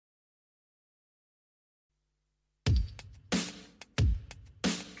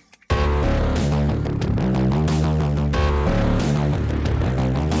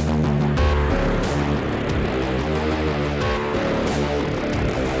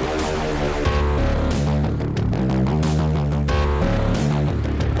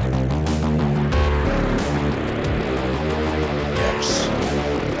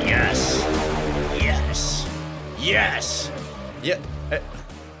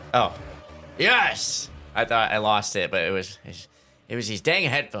Oh, yes! I thought I lost it, but it was these dang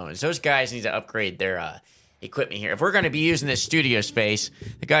headphones. Those guys need to upgrade their equipment here. If we're going to be using this studio space,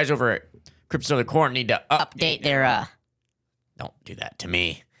 the guys over at Crypts of the Corn need to Update their Don't do that to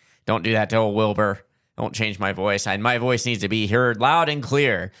me. Don't do that to old Wilbur. Don't change my voice. My voice needs to be heard loud and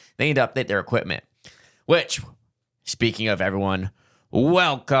clear. They need to update their equipment. Which, speaking of everyone,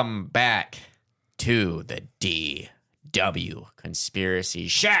 welcome back to the DW Conspiracy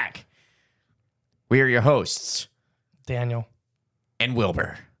Shack. We are your hosts, Daniel and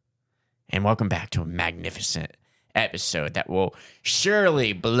Wilbur. And welcome back to a magnificent episode that will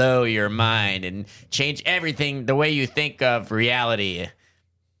surely blow your mind and change everything the way you think of reality.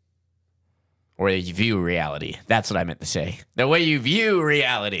 Or you view reality. That's what I meant to say. The way you view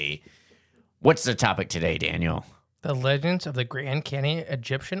reality. What's the topic today, Daniel? the legends of the Grand Canyon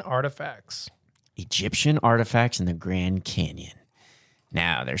Egyptian artifacts. Egyptian artifacts in the Grand Canyon.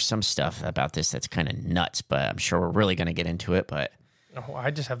 Now, there's some stuff about this that's kind of nuts, but I'm sure we're really going to get into it. But Oh,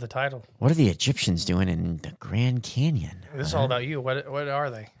 I just have the title. what are the Egyptians doing in the Grand Canyon? This is all about you. What are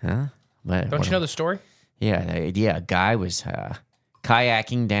they? Huh? Don't you know the story? Yeah, a guy was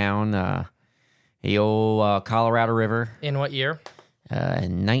kayaking down the old Colorado River In what year?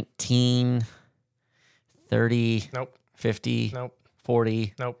 in 1930, Nope. 50, Nope.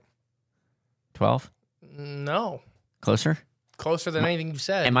 40, Nope. 12? No. Closer? Closer than anything you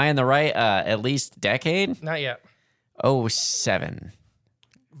said. Am I in the right at least decade? Not yet. 07.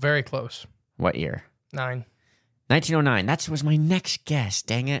 Very close. What year? 9. 1909. That was my next guess.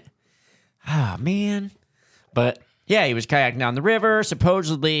 Dang it. Ah, man. But yeah, he was kayaking down the river.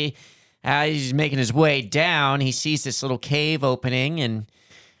 Supposedly, as he's making his way down, he sees this little cave opening, and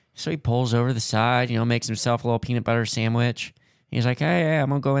so he pulls over the side, makes himself a little peanut butter sandwich. He's like, hey, I'm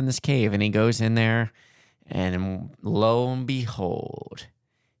going to go in this cave. And he goes in there, and lo and behold,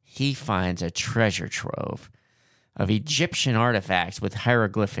 he finds a treasure trove of Egyptian artifacts with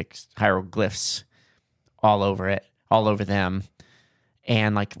hieroglyphs all over them.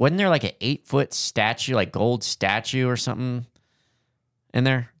 And wasn't there like an 8-foot statue, like gold statue or something in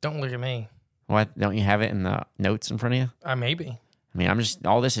there? Don't look at me. What? Don't you have it in the notes in front of you? Maybe. I mean,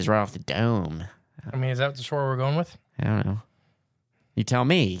 all this is right off the dome. Is that the story we're going with? I don't know. You tell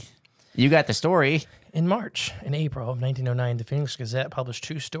me. You got the story. In March and April of 1909, the Phoenix Gazette published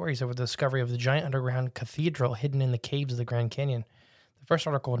 2 stories of the discovery of the giant underground cathedral hidden in the caves of the Grand Canyon. The first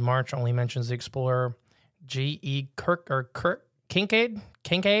article in March only mentions the explorer G.E. Kincaid?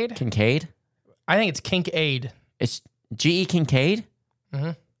 Kincaid? I think it's Kincaid. It's G.E. Kincaid?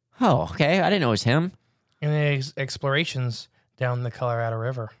 Mm-hmm. Oh, okay. I didn't know it was him. In the explorations down the Colorado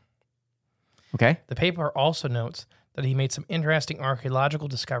River. Okay. The paper also notes that he made some interesting archaeological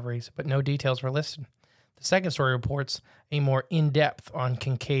discoveries, but no details were listed. The second story reports a more in-depth on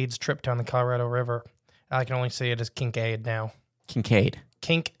Kincaid's trip down the Colorado River. I can only say it as Kincaid now. Kincaid.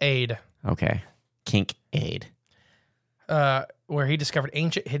 Kincaid. Okay. Kincaid. Where he discovered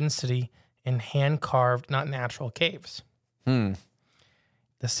ancient hidden city in hand-carved, not natural caves. Hmm.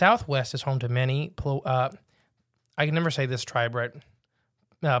 The Southwest is home to many, I can never say this tribe right.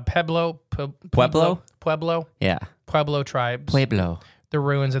 Pueblo? Yeah. Pueblo tribes. Pueblo. The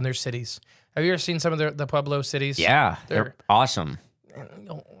ruins in their cities. Have you ever seen some of the Pueblo cities? Yeah. They're awesome.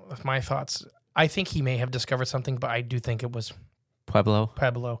 My thoughts. I think he may have discovered something, but I do think it was Pueblo.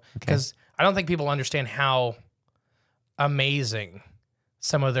 Because I don't think people understand how amazing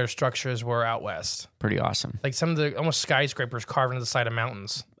some of their structures were out west. Pretty awesome. Like some of the almost skyscrapers carved into the side of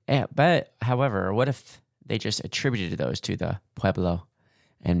mountains. Yeah, but however, what if they just attributed those to the Pueblo,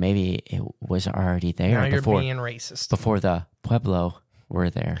 and maybe it was already there Now you're before being racist. before the Pueblo were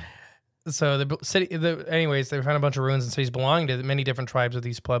there? So the city. Anyways, they found a bunch of ruins and cities belonging to many different tribes of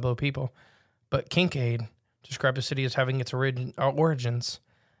these Pueblo people. But Kincaid described the city as having its origins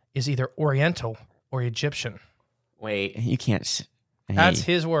is either Oriental or Egyptian. Wait, you can't. That's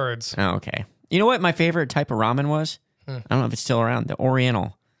his words. Oh, okay. You know what my favorite type of ramen was? I don't know if it's still around. The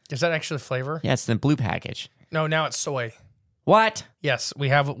Oriental. Is that actually flavor? Yeah, it's the blue package. No, now it's soy. What? Yes, we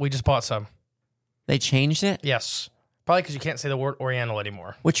just bought some. They changed it? Yes. Probably because you can't say the word Oriental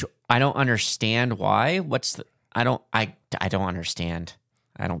anymore. Which I don't understand why. I don't understand.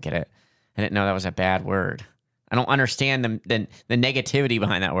 I don't get it. I didn't know that was a bad word. I don't understand the negativity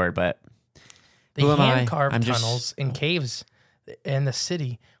behind that word, but The hand-carved tunnels and caves in the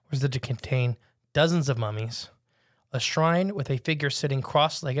city were said to contain dozens of mummies, a shrine with a figure sitting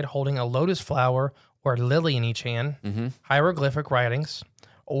cross-legged holding a lotus flower or lily in each hand, hieroglyphic writings,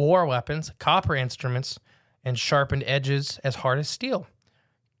 war weapons, copper instruments, and sharpened edges as hard as steel.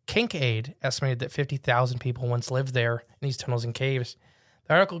 Kincaid estimated that 50,000 people once lived there in these tunnels and caves.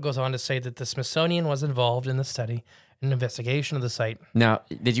 The article goes on to say that the Smithsonian was involved in the study and investigation of the site. Now,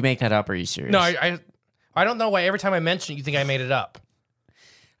 did you make that up, or are you serious? No, I don't know why every time I mention it, you think I made it up.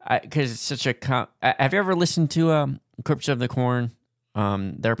 Because it's such a... have you ever listened to Crypts of the Corn,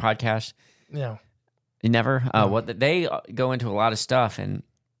 their podcast? No. You never? What they go into a lot of stuff, and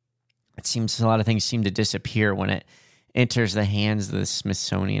it seems a lot of things seem to disappear when it enters the hands of the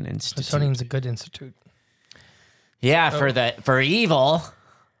Smithsonian Institute. Smithsonian's a good institute. Yeah, for evil.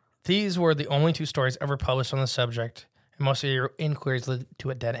 These were the only 2 stories ever published on the subject, and most of your inquiries led to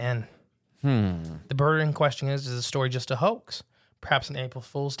a dead end. The burning question is the story just a hoax? Perhaps an April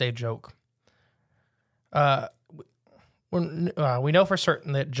Fool's Day joke? We know for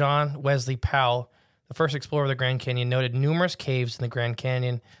certain that John Wesley Powell, the first explorer of the Grand Canyon, noted numerous caves in the Grand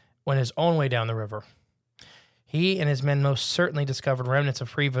Canyon went his own way down the river. He and his men most certainly discovered remnants of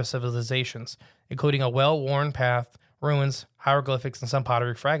previous civilizations, including a well-worn path, ruins, hieroglyphics, and some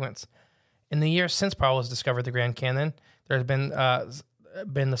pottery fragments. In the years since Powell has discovered the Grand Canyon, there has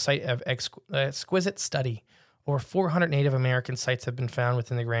been the site of exquisite study. Over 400 Native American sites have been found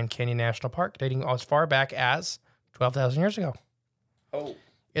within the Grand Canyon National Park, dating as far back as 12,000 years ago. Oh.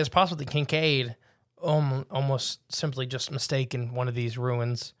 It is possible that Kincaid almost simply just mistaken one of these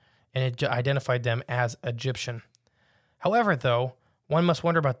ruins and it identified them as Egyptian. However, though, one must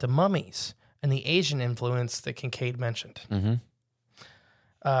wonder about the mummies and the Asian influence that Kincaid mentioned.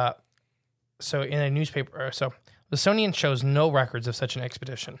 So in a newspaper, the Smithsonian shows no records of such an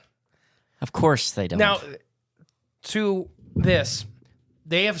expedition. Of course they don't. Now, to this,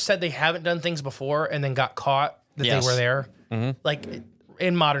 they have said they haven't done things before and then got caught that they were there, like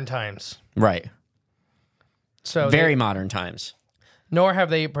in modern times. Right. So very modern times. Nor have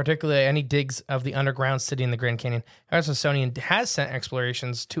they particularly any digs of the underground city in the Grand Canyon. The Smithsonian has sent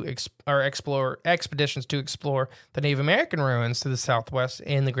expeditions to explore the Native American ruins to the southwest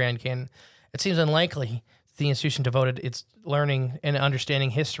in the Grand Canyon. It seems unlikely the institution devoted its learning and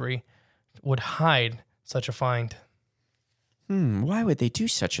understanding history would hide such a find. Why would they do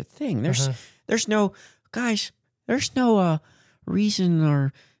such a thing? There's no reason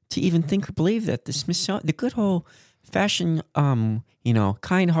or to even think or believe that the good old-fashioned,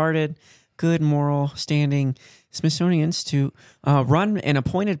 kind-hearted, good moral standing Smithsonian Institute, run and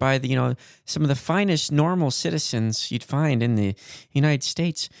appointed by some of the finest normal citizens you'd find in the United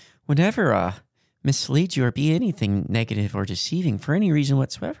States, would ever mislead you or be anything negative or deceiving for any reason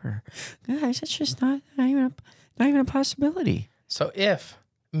whatsoever. Guys, it's just not even a possibility. So if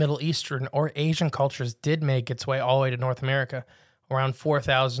Middle Eastern or Asian cultures did make its way all the way to North America around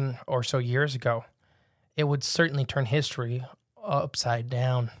 4,000 or so years ago, it would certainly turn history upside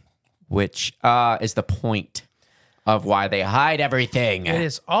down. Which is the point of why they hide everything. It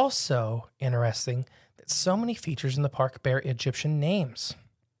is also interesting that so many features in the park bear Egyptian names.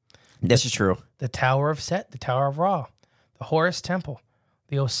 This is true. The Tower of Set, the Tower of Ra, the Horus Temple,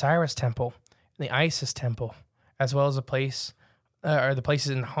 the Osiris Temple, and the Isis Temple, as well as the places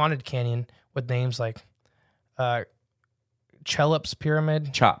in Haunted Canyon with names like Cheops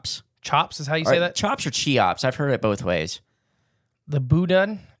Pyramid. Chops. Chops is how you say that? Chops or Cheops. I've heard it both ways. The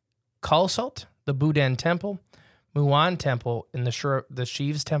Budan Khalsut, the Budan Temple, Muan Temple, and the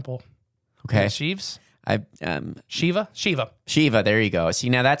Shiv's Temple. Okay. Shiv's? Shiva. There you go. See,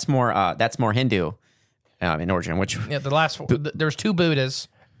 now that's more Hindu in origin. The last there's 2 Buddhas.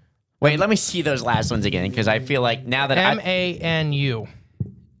 Wait, let me see those last ones again because I feel like now that Manu.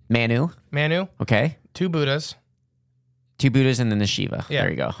 Manu. Okay. 2 Buddhas. 2 Buddhas and then the Shiva. Yeah.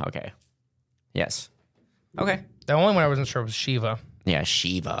 There you go. Okay. Yes. Okay. The only one I wasn't sure was Shiva. Yeah,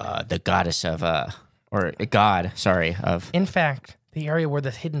 Shiva, the goddess of or a god. Sorry, of. In fact, the area where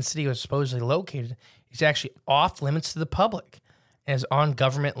the hidden city was supposedly located is actually off limits to the public and is on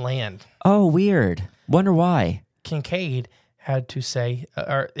government land. Oh, weird. Wonder why. Kincaid had to say,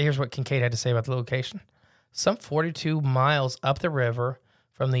 here's what Kincaid had to say about the location. Some 42 miles up the river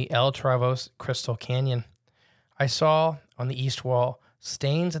from the El Travos Crystal Canyon, I saw on the east wall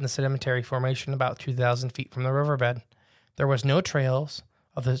stains in the sedimentary formation about 2,000 feet from the riverbed. There was no trails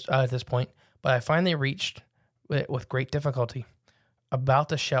at this point, but I finally reached it with great difficulty about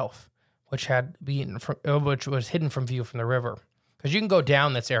the shelf, which was hidden from view from the river. Because you can go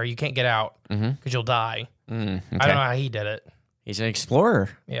down this area, you can't get out because you'll die. Okay. I don't know how he did it. He's an explorer.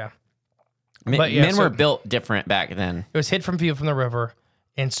 Yeah. Men were built different back then. It was hid from view from the river,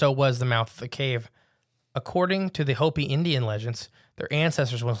 and so was the mouth of the cave. According to the Hopi Indian legends, their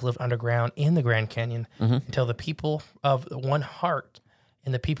ancestors once lived underground in the Grand Canyon until the people of one heart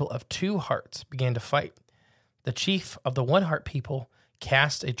and the people of 2 hearts began to fight. The chief of the one heart people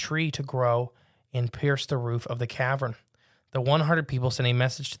cast a tree to grow and pierce the roof of the cavern. The 100 people sent a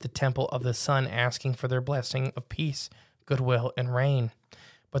message to the Temple of the Sun asking for their blessing of peace, goodwill, and rain.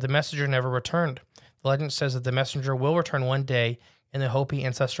 But the messenger never returned. The legend says that the messenger will return one day, and the Hopi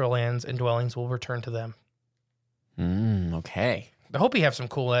ancestral lands and dwellings will return to them. Okay. The Hopi have some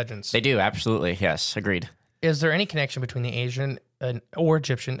cool legends. They do, absolutely. Yes, agreed. Is there any connection between the Asian or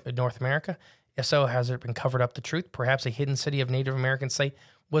Egyptian in North America? If so, has it been covered up the truth? Perhaps a hidden city of Native American site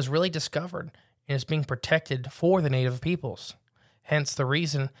was really discovered and is being protected for the Native peoples. Hence the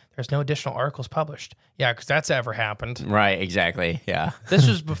reason there's no additional articles published. Yeah, because that's ever happened. Right, exactly. Yeah. This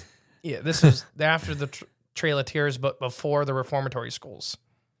was this is after the Trail of Tears, but before the reformatory schools.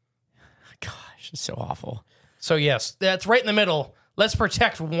 Gosh, it's so awful. So yes, that's right in the middle. Let's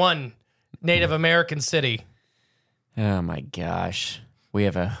protect one Native American city. Oh my gosh. We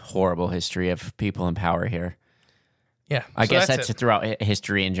have a horrible history of people in power here. Yeah. I guess that's throughout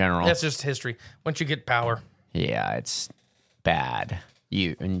history in general. That's just history. Once you get power. Yeah, it's bad.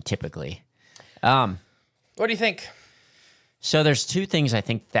 Typically. What do you think? So there's two things I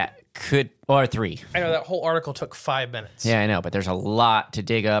think that or three. I know that whole article took 5 minutes. Yeah, I know, but there's a lot to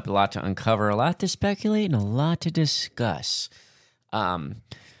dig up, a lot to uncover, a lot to speculate, and a lot to discuss. I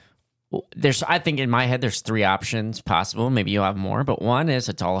think in my head, there's 3 options possible. Maybe you'll have more, but one is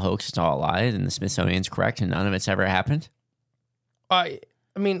it's all a hoax, it's all a lie, and the Smithsonian's correct, and none of it's ever happened. I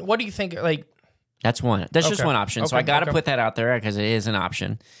mean, what do you think? Like, that's one. That's just one option. So I got to put that out there because it is an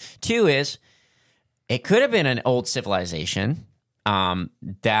option. 2 is it could have been an old civilization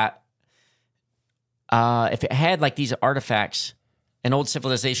that if it had like these artifacts, an old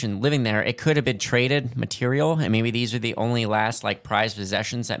civilization living there, it could have been traded material, and maybe these are the only last like prized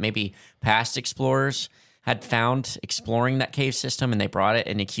possessions that maybe past explorers had found exploring that cave system, and they brought it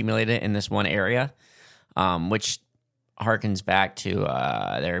and accumulated it in this one area, which harkens back to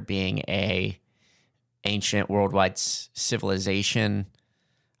there being a ancient worldwide civilization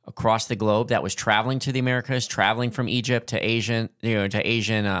across the globe that was traveling to the Americas, traveling from Egypt to Asian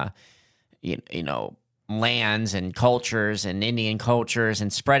lands and cultures and Indian cultures,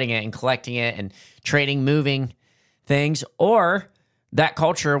 and spreading it and collecting it and trading, moving things. Or that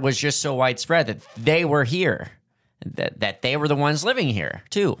culture was just so widespread that they were here, that they were the ones living here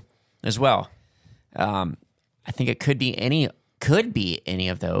too, as well. I think it could be any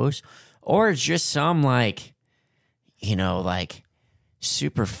of those, or it's just some like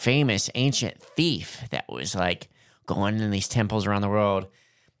super famous ancient thief that was like going in these temples around the world,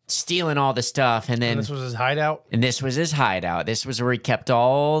 stealing all the stuff, and then this was his hideout. And this was his hideout. This was where he kept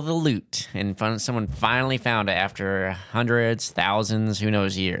all the loot, and someone finally found it after hundreds, thousands, who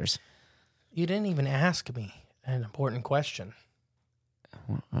knows, years. You didn't even ask me an important question.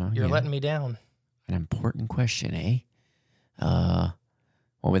 You're letting me down. An important question, eh?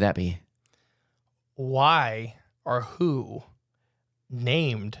 What would that be? Why or who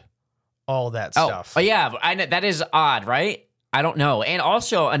named all that stuff? Oh yeah, I know, that is odd, right? I don't know. And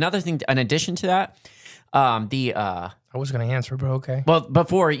also another thing, in addition to that, I was going to answer, but okay. Well,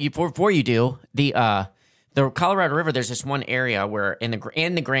 before you do, the Colorado River, there's this one area where in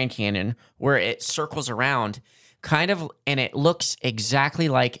the Grand Canyon where it circles around, kind of, and it looks exactly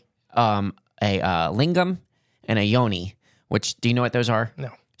like a lingam and a yoni. Which, do you know what those are?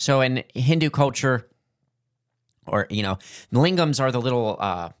 No. So in Hindu culture, or the lingams are the little.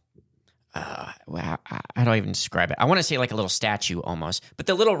 How do I even describe it? I want to say like a little statue almost, but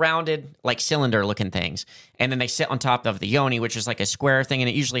the little rounded, like cylinder looking things. And then they sit on top of the yoni, which is like a square thing. And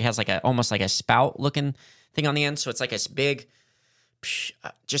it usually has like almost like a spout looking thing on the end. So it's like a big,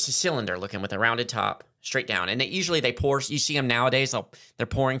 just a cylinder looking with a rounded top straight down. And they pour, you see them nowadays, they're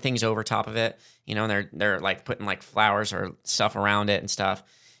pouring things over top of it, and they're like putting like flowers or stuff around it and stuff.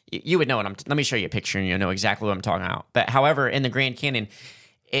 You would know let me show you a picture and you'll know exactly what I'm talking about. But however, in the Grand Canyon,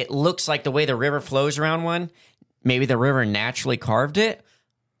 it looks like the way the river flows around one, maybe the river naturally carved it,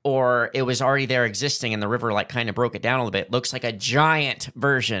 or it was already there existing and the river like kind of broke it down a little bit. It looks like a giant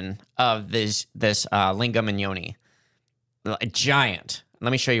version of this lingam and yoni. A giant.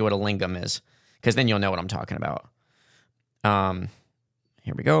 Let me show you what a lingam is, because then you'll know what I'm talking about.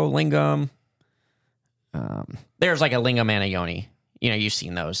 Here we go, lingam. There's like a lingam and a yoni. You've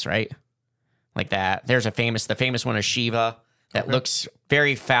seen those, right? Like that. There's the famous one is Shiva. That looks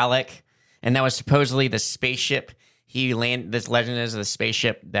very phallic, and that was supposedly the spaceship this legend is the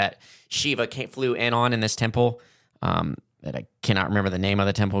spaceship that Shiva flew in this temple, that I cannot remember the name of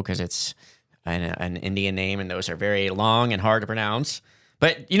the temple because it's an Indian name, and those are very long and hard to pronounce.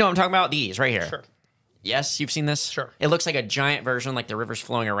 But you know what I'm talking about? These right here. Sure. Yes, you've seen this? Sure. It looks like a giant version, like the river's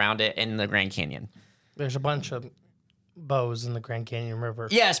flowing around it in the Grand Canyon. There's a bunch of bows in the Grand Canyon River.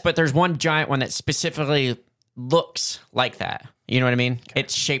 Yes, but there's one giant one that specifically looks like that. You know what I mean? Okay.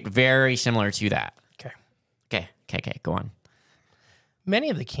 It's shaped very similar to that. Okay. Go on. Many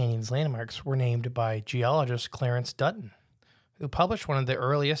of the canyon's landmarks were named by geologist Clarence Dutton, who published one of the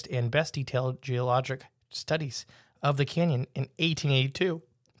earliest and best detailed geologic studies of the canyon in 1882.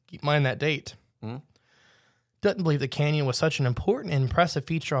 Keep in mind that date. Dutton believed the canyon was such an important and impressive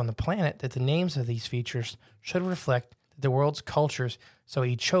feature on the planet that the names of these features should reflect the world's cultures, so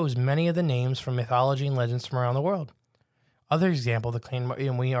he chose many of the names from mythology and legends from around the world. Other example of the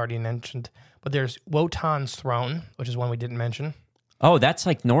canyon we already mentioned, but there's Wotan's Throne, which is one we didn't mention. Oh, that's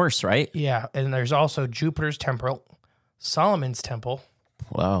like Norse, right? Yeah, and there's also Jupiter's Temple, Solomon's Temple.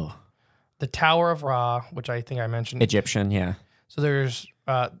 Whoa. The Tower of Ra, which I think I mentioned. Egyptian, yeah. So there's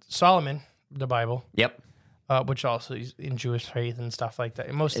Solomon, the Bible. Yep. Which also is in Jewish faith and stuff like that.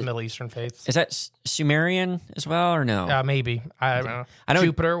 In most of the Middle Eastern faiths. Is that Sumerian as well, or no? Maybe. I don't know. I know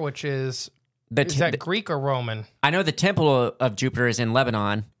Jupiter, which is... is that Greek or Roman? I know the Temple of Jupiter is in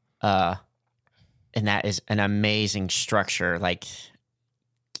Lebanon, and that is an amazing structure. Like,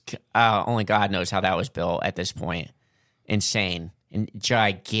 only God knows how that was built at this point. Insane and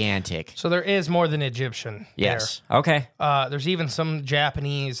gigantic. So there is more than Egyptian. Yes. There. Okay. There's even some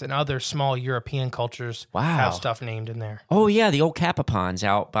Japanese and other small European cultures have stuff named in there. Oh, yeah, the old Kapapons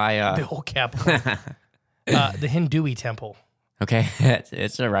out by... The old Kapapon. The Hindui Temple. Okay,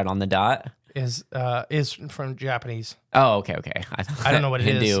 it's right on the dot. Is from Japanese. Oh, okay. I don't know what it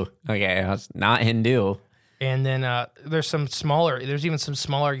Hindu. is. Okay, it's not Hindu. And then there's even some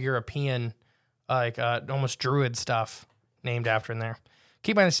smaller European, like almost Druid stuff named after in there.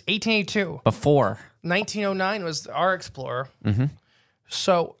 Keep in mind, it's 1882. Before. 1909 was our explorer. Mm-hmm.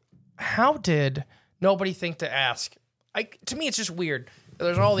 So how did nobody think to ask? To me, it's just weird.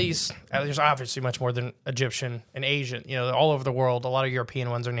 There's all these, there's obviously much more than Egyptian and Asian, all over the world. A lot of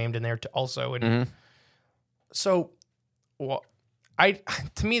European ones are named in there also. And so, well,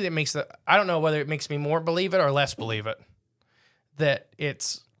 to me, that makes I don't know whether it makes me more believe it or less believe it, that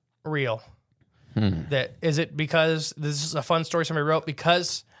it's real. That is it because this is a fun story somebody wrote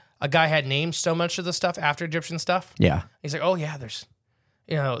because a guy had named so much of the stuff after Egyptian stuff. Yeah. He's like, oh yeah, there's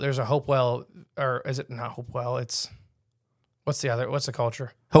a Hopewell, or is it not Hopewell? It's, what's the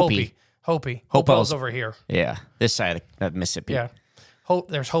culture? Hopi. Hopewell's over here. Yeah. This side of Mississippi. Yeah.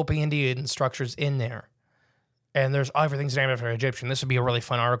 There's Hopi Indian structures in there. And there's everything's named after Egyptian. This would be a really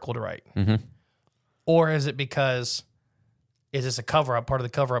fun article to write. Mm-hmm. Or is it because, is this a cover-up, part of the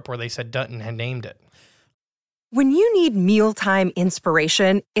cover-up where they said Dutton had named it? When you need mealtime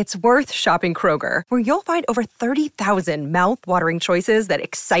inspiration, it's worth shopping Kroger, where you'll find over 30,000 mouth-watering choices that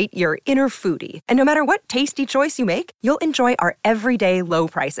excite your inner foodie. And no matter what tasty choice you make, you'll enjoy our everyday low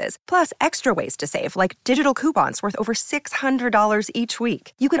prices, plus extra ways to save, like digital coupons worth over $600 each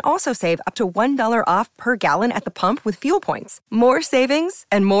week. You can also save up to $1 off per gallon at the pump with fuel points. More savings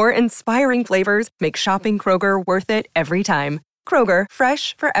and more inspiring flavors make shopping Kroger worth it every time. Kroger,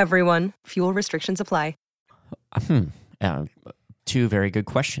 fresh for everyone. Fuel restrictions apply. Two very good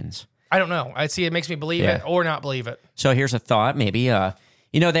questions. I don't know. I see it makes me believe it or not believe it. So here's a thought. Maybe,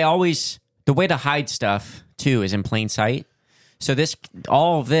 they always, the way to hide stuff too is in plain sight. So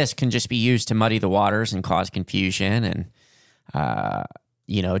all of this can just be used to muddy the waters and cause confusion.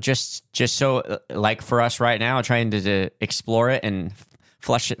 And, just so like for us right now, trying to explore it and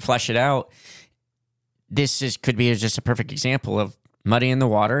flesh it out. Could be just a perfect example of muddying the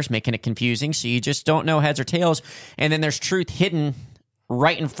waters, making it confusing, so you just don't know heads or tails. And then there's truth hidden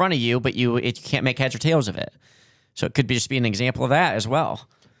right in front of you, but you can't make heads or tails of it. So it could just be an example of that as well.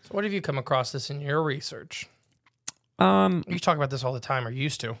 So what have you come across this in your research? You talk about this all the time, or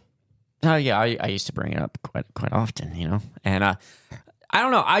used to. Yeah, I used to bring it up quite often, And I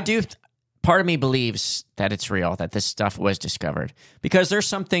don't know. Part of me believes that it's real, that this stuff was discovered. Because there's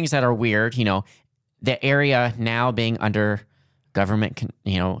some things that are weird, the area now being under government,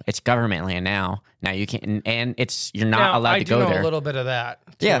 it's government land now. Now you can't, and you're not allowed to go there. I do know a little bit of that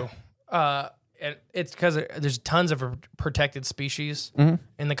too. Yeah. And it's because there's tons of protected species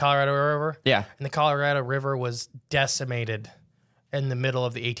in the Colorado River. Yeah. And the Colorado River was decimated in the middle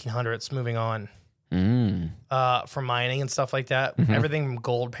of the 1800s, moving on for mining and stuff like that. Everything from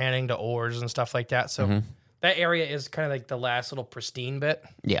gold panning to ores and stuff like that. So that area is kind of like the last little pristine bit.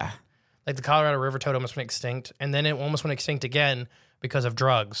 Yeah. Like the Colorado River toad almost went extinct, and then it almost went extinct again because of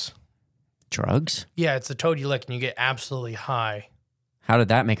drugs. Drugs? Yeah, it's the toad you lick and you get absolutely high. How did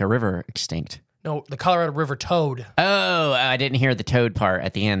that make a river extinct? No, the Colorado River toad. Oh, I didn't hear the toad part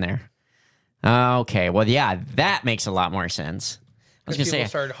at the end there. Okay, well, yeah, that makes a lot more sense. I was going to say,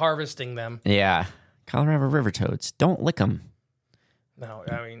 started harvesting them. Yeah, Colorado River toads. Don't lick them. No,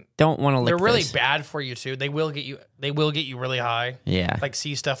 I mean, don't want to. They're really bad for you too. They will get you really high. Yeah, like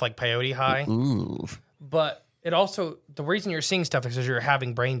sea stuff like peyote high. Ooh. But it also, the reason you're seeing stuff is because you're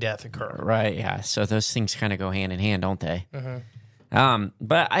having brain death occur. Right. Yeah. So those things kind of go hand in hand, don't they? Mm-hmm.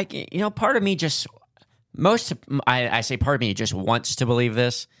 But part of me just I say part of me just wants to believe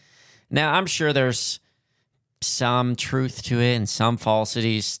this. Now I'm sure there's some truth to it and some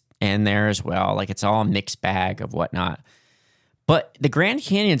falsities in there as well. Like it's all a mixed bag of whatnot. But the Grand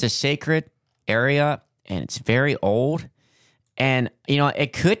Canyon's a sacred area, and it's very old. And,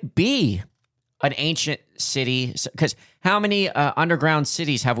 it could be an ancient city. Because how many underground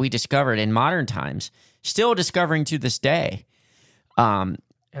cities have we discovered in modern times? Still discovering to this day. And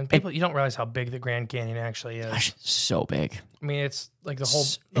people, you don't realize how big the Grand Canyon actually is. Gosh, so big. I mean, it's like the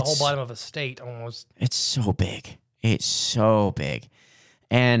whole bottom of a state almost. It's so big. It's so big.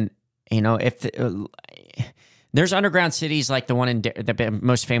 And, if... there's underground cities like the one the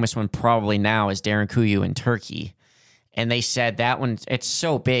most famous one probably now is Derinkuyu in Turkey. And they said that one, it's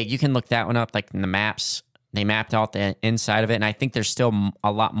so big. You can look that one up like in the maps. They mapped out the inside of it. And I think there's still a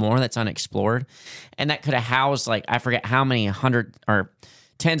lot more that's unexplored. And that could have housed I forget how many hundred or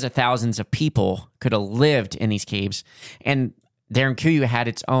tens of thousands of people could have lived in these caves. And Derinkuyu had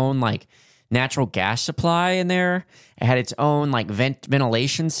its own natural gas supply in there. It had its own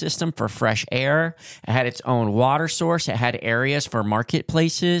ventilation system for fresh air. It had its own water source. It had areas for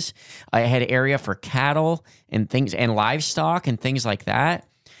marketplaces. It had area for cattle and things and livestock and things like that.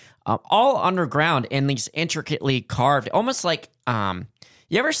 All underground in these intricately carved, almost like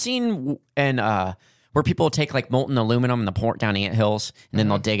you ever seen where people take molten aluminum and they'll pour it down anthills and then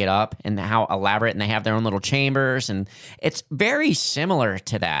they'll dig it up, and how elaborate, and they have their own little chambers, and it's very similar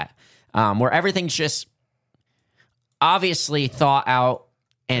to that. Where everything's just obviously thought out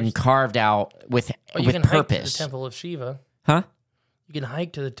and carved out with purpose. You can hike to the Temple of Shiva. Huh? You can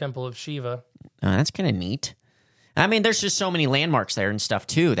hike to the Temple of Shiva. That's kind of neat. I mean, there's just so many landmarks there and stuff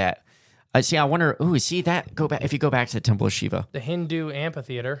too that I wonder. Ooh, see that? Go back if you go back to the Temple of Shiva, the Hindu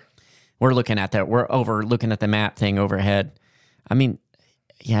amphitheater. We're looking at that. We're looking at the map thing overhead. I mean,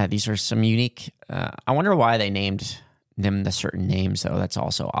 yeah, these are some unique. I wonder why they named them the certain names, though. That's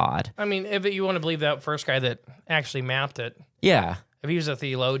also odd. I mean, if you want to believe that first guy that actually mapped it. Yeah. If he was a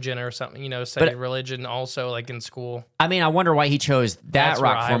theologian or something, studied religion also, in school. I mean, I wonder why he chose that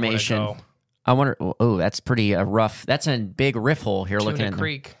rock formation. I wonder, that's pretty rough. That's a big riff hole here. Tuna looking at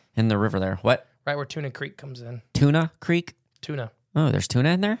Creek. In the river there. What? Right where Tuna Creek comes in. Tuna Creek? Tuna. Oh, there's tuna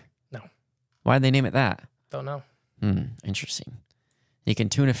in there? No. Why'd they name it that? Don't know. Interesting. You can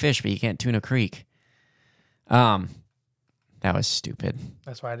tuna fish, but you can't tuna creek. That was stupid.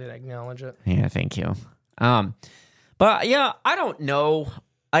 That's why I didn't acknowledge it. Yeah, thank you. But yeah, I don't know.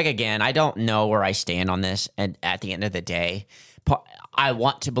 Again, I don't know where I stand on this. And at the end of the day, I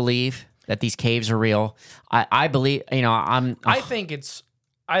want to believe that these caves are real. I believe, I think it's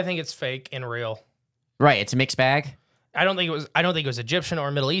fake and real. Right, it's a mixed bag. I don't think it was Egyptian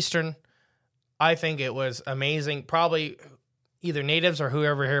or Middle Eastern. I think it was amazing. Probably either natives or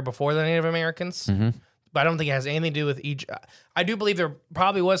whoever here before the Native Americans. Mm-hmm. But I don't think it has anything to do with Egypt. I do believe there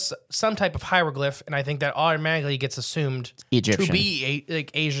probably was some type of hieroglyph, and I think that automatically gets assumed Egyptian. To be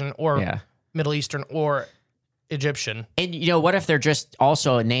Asian or Middle Eastern or Egyptian. And what if they're just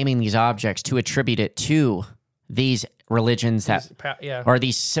also naming these objects to attribute it to these religions or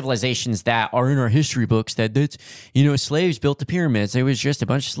these civilizations that are in our history books that's slaves built the pyramids. It was just a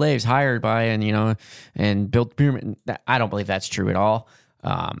bunch of slaves hired by and built the pyramid. I don't believe that's true at all.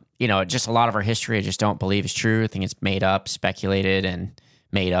 Just a lot of our history I just don't believe is true. I think it's made up, speculated, and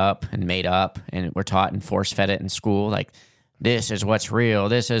made up, and we're taught and force-fed it in school. This is what's real,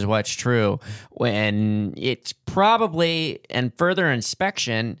 this is what's true. When it's probably, in further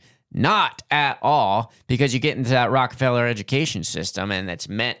inspection, not at all, because you get into that Rockefeller education system, and it's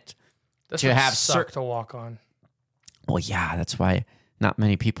meant to have to walk on. Well, yeah, that's why not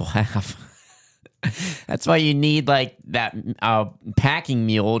many people have. That's why you need that packing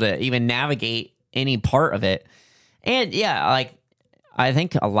mule to even navigate any part of it. And yeah, I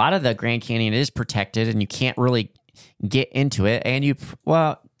think a lot of the Grand Canyon is protected, and you can't really get into it. And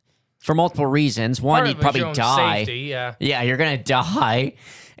for multiple reasons. One, you'd probably die. Safety, yeah, you're gonna die.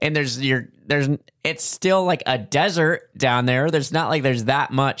 And it's still a desert down there. There's not there's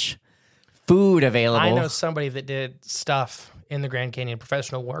that much food available. I know somebody that did stuff in the Grand Canyon,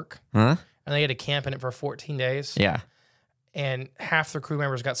 professional work. Huh? And they had to camp in it for 14 days. Yeah. And half the crew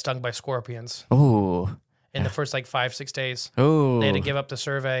members got stung by scorpions. Ooh. In the first 5-6 days. Ooh. They had to give up the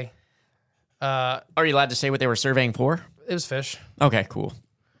survey. Are you allowed to say what they were surveying for? It was fish. Okay, cool.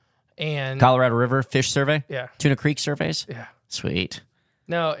 And Colorado River fish survey? Yeah. Tuna Creek surveys? Yeah. Sweet.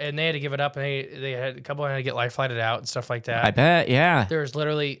 No, and they had to give it up, and they had a couple had to get life flighted out and stuff like that. I bet, yeah. There's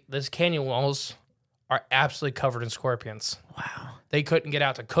literally, these canyon walls are absolutely covered in scorpions. Wow. They couldn't get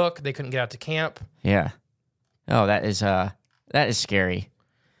out to cook. They couldn't get out to camp. Yeah. Oh, that is scary.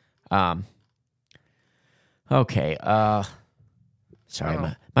 Okay.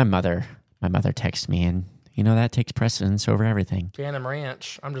 Sorry, my mother texted me, and that takes precedence over everything. Phantom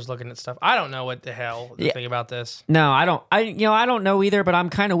Ranch. I'm just looking at stuff. I don't know what the hell to think about this. No, I don't. I don't know either. But I'm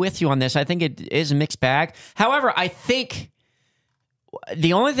kind of with you on this. I think it is a mixed bag. However, I think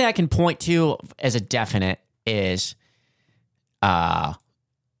the only thing I can point to as a definite is,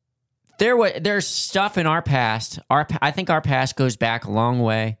 there's stuff in our past. I think our past goes back a long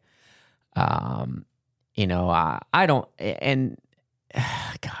way. I don't. And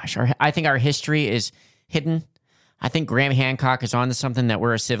gosh, I think our history is hidden. I think Graham Hancock is onto something, that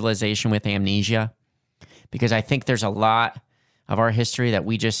we're a civilization with amnesia, because I think there's a lot of our history that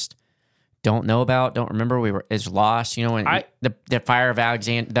we just don't know about, don't remember, is lost. When the fire of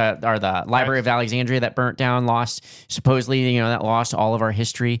Alexandria, or the Library of Alexandria that burnt down, lost supposedly, that lost all of our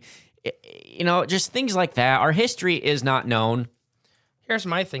history. Just things like that. Our history is not known. Here's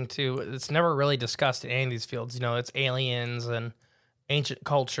my thing too. It's never really discussed in any of these fields. It's aliens and ancient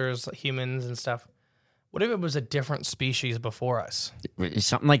cultures, humans and stuff. What if it was a different species before us?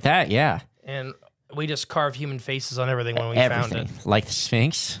 Something like that, yeah. And we just carve human faces on everything when we found it. Like the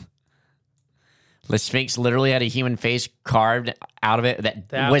Sphinx. The Sphinx literally had a human face carved out of it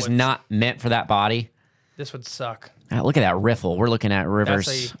that was not meant for that body. This would suck. Look at that riffle. We're looking at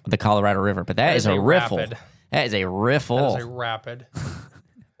rivers, the Colorado River, but that is a riffle. Rapid. That is a riffle. That is a rapid.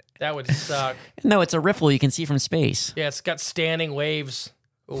 That would suck. No, it's a riffle you can see from space. Yeah, it's got standing waves.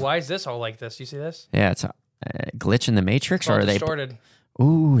 Why is this all like this? You see this? Yeah, it's a glitch in the Matrix, or are they distorted?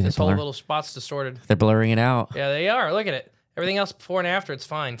 Ooh, this whole little spot's distorted. They're blurring it out. Yeah, they are. Look at it. Everything else before and after, it's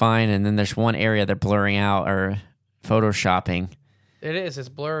fine. Fine, and then there's one area they're blurring out or photoshopping. It is. It's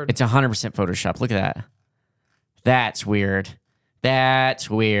blurred. It's 100% Photoshop. Look at that. That's weird. That's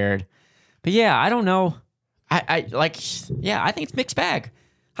weird. But yeah, I don't know. I think it's mixed bag.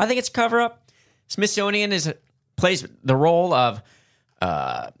 I think it's cover up. Smithsonian plays the role of,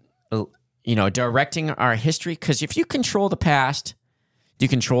 directing our history. Because if you control the past, you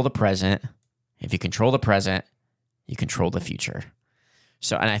control the present. If you control the present, you control the future.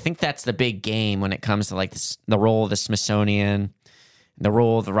 So, and I think that's the big game when it comes to the role of the Smithsonian, the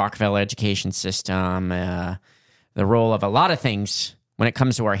role of the Rockefeller education system, the role of a lot of things when it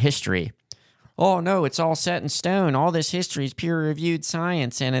comes to our history. Oh no, it's all set in stone. All this history is peer-reviewed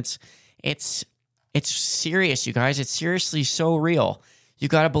science, and it's serious, you guys. It's seriously so real. You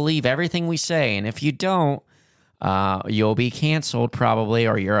got to believe everything we say, and if you don't, you'll be canceled probably,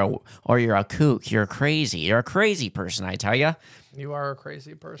 or you're a kook. You're crazy. You're a crazy person, I tell you. You are a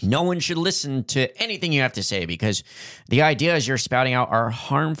crazy person. No one should listen to anything you have to say, because the ideas you're spouting out are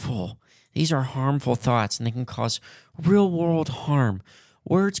harmful. These are harmful thoughts, and they can cause real-world harm.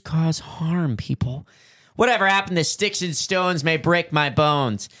 Words cause harm, people. Whatever happened to sticks and stones may break my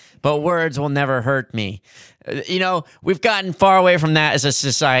bones, but words will never hurt me. We've gotten far away from that as a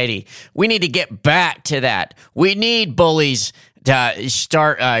society. We need to get back to that. We need bullies to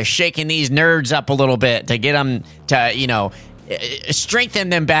start shaking these nerds up a little bit, to get them to, strengthen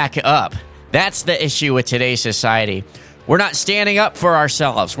them back up. That's the issue with today's society. We're not standing up for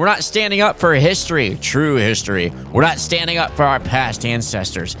ourselves. We're not standing up for history, true history. We're not standing up for our past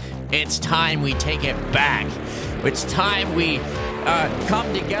ancestors. It's time we take it back. It's time we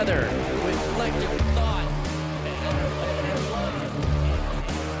come together with collective